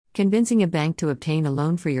Convincing a bank to obtain a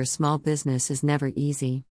loan for your small business is never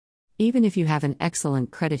easy, even if you have an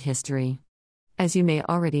excellent credit history. As you may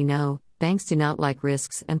already know, banks do not like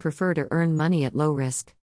risks and prefer to earn money at low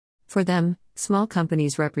risk. For them, small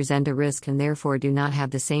companies represent a risk and therefore do not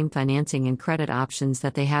have the same financing and credit options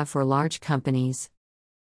that they have for large companies.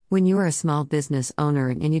 When you are a small business owner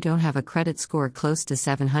and you don't have a credit score close to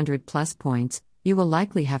 700 plus points, you will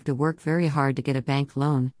likely have to work very hard to get a bank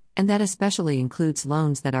loan, and that especially includes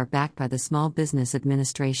loans that are backed by the Small Business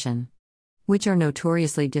Administration, which are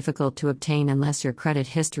notoriously difficult to obtain unless your credit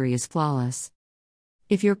history is flawless.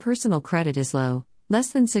 If your personal credit is low, less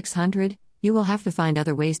than 600, you will have to find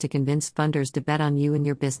other ways to convince funders to bet on you and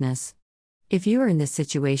your business. If you are in this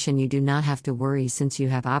situation, you do not have to worry since you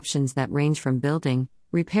have options that range from building,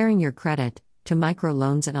 repairing your credit, to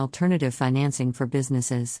microloans and alternative financing for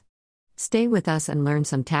businesses. Stay with us and learn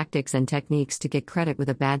some tactics and techniques to get credit with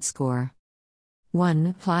a bad score. 1.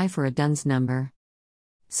 Apply for a DUNS number.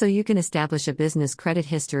 So you can establish a business credit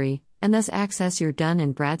history, and thus access your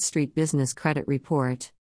Dun & Bradstreet Business Credit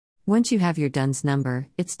Report. Once you have your DUNS number,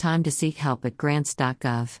 it's time to seek help at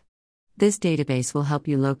grants.gov. This database will help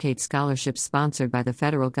you locate scholarships sponsored by the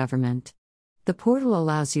federal government. The portal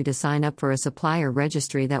allows you to sign up for a supplier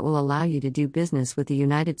registry that will allow you to do business with the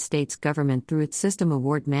United States government through its System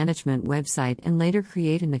Award Management website and later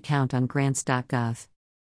create an account on grants.gov.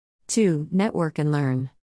 2. Network and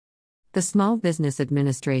learn. The Small Business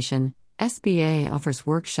Administration, SBA, offers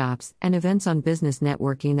workshops and events on business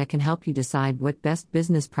networking that can help you decide what best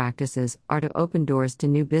business practices are to open doors to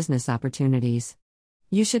new business opportunities.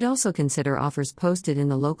 You should also consider offers posted in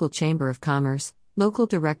the local Chamber of Commerce, local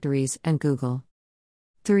directories, and Google.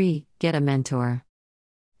 3. Get a mentor.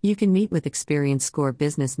 You can meet with experienced SCORE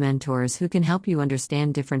business mentors who can help you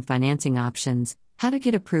understand different financing options, how to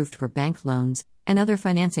get approved for bank loans, and other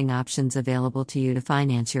financing options available to you to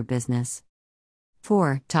finance your business.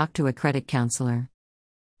 4. Talk to a credit counselor.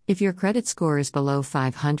 If your credit score is below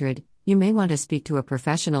 500, you may want to speak to a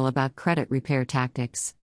professional about credit repair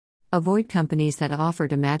tactics. Avoid companies that offer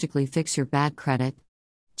to magically fix your bad credit.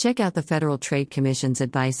 Check out the Federal Trade Commission's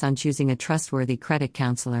advice on choosing a trustworthy credit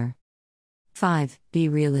counselor. 5. Be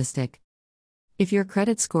realistic. If your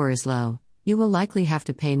credit score is low, you will likely have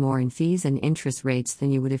to pay more in fees and interest rates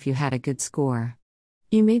than you would if you had a good score.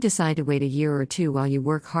 You may decide to wait a year or two while you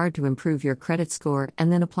work hard to improve your credit score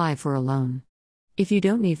and then apply for a loan. If you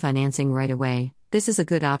don't need financing right away, this is a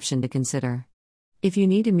good option to consider. If you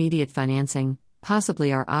need immediate financing,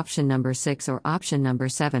 possibly our option number 6 or option number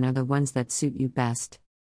 7 are the ones that suit you best.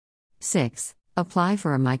 6. Apply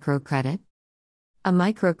for a microcredit. A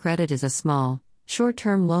microcredit is a small,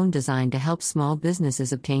 short-term loan designed to help small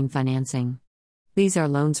businesses obtain financing. These are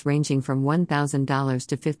loans ranging from $1,000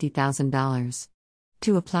 to $50,000.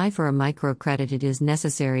 To apply for a microcredit, it is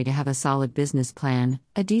necessary to have a solid business plan,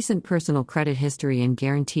 a decent personal credit history, and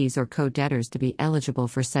guarantees or co-debtors to be eligible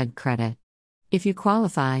for said credit. If you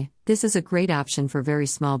qualify, this is a great option for very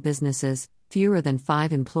small businesses, fewer than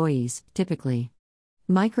 5 employees, typically.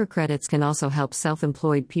 Microcredits can also help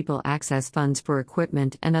self-employed people access funds for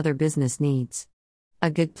equipment and other business needs. A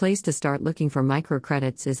good place to start looking for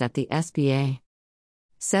microcredits is at the SBA.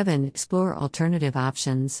 7. Explore alternative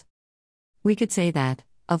options. We could say that,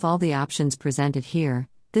 of all the options presented here,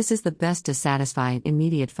 this is the best to satisfy an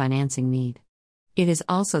immediate financing need. It is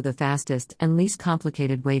also the fastest and least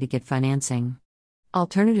complicated way to get financing.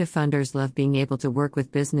 Alternative funders love being able to work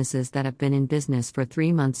with businesses that have been in business for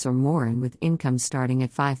 3 months or more and with income starting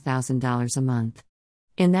at $5,000 a month.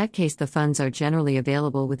 In that case, the funds are generally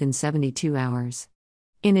available within 72 hours.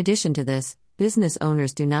 In addition to this, business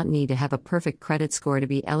owners do not need to have a perfect credit score to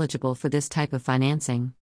be eligible for this type of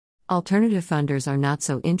financing. Alternative funders are not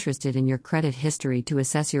so interested in your credit history to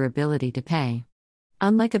assess your ability to pay.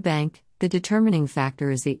 Unlike a bank, the determining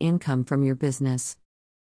factor is the income from your business.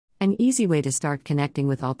 An easy way to start connecting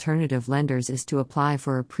with alternative lenders is to apply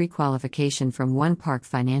for a pre-qualification from OnePark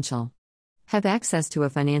Financial. Have access to a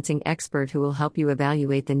financing expert who will help you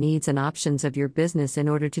evaluate the needs and options of your business in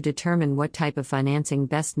order to determine what type of financing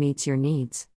best meets your needs.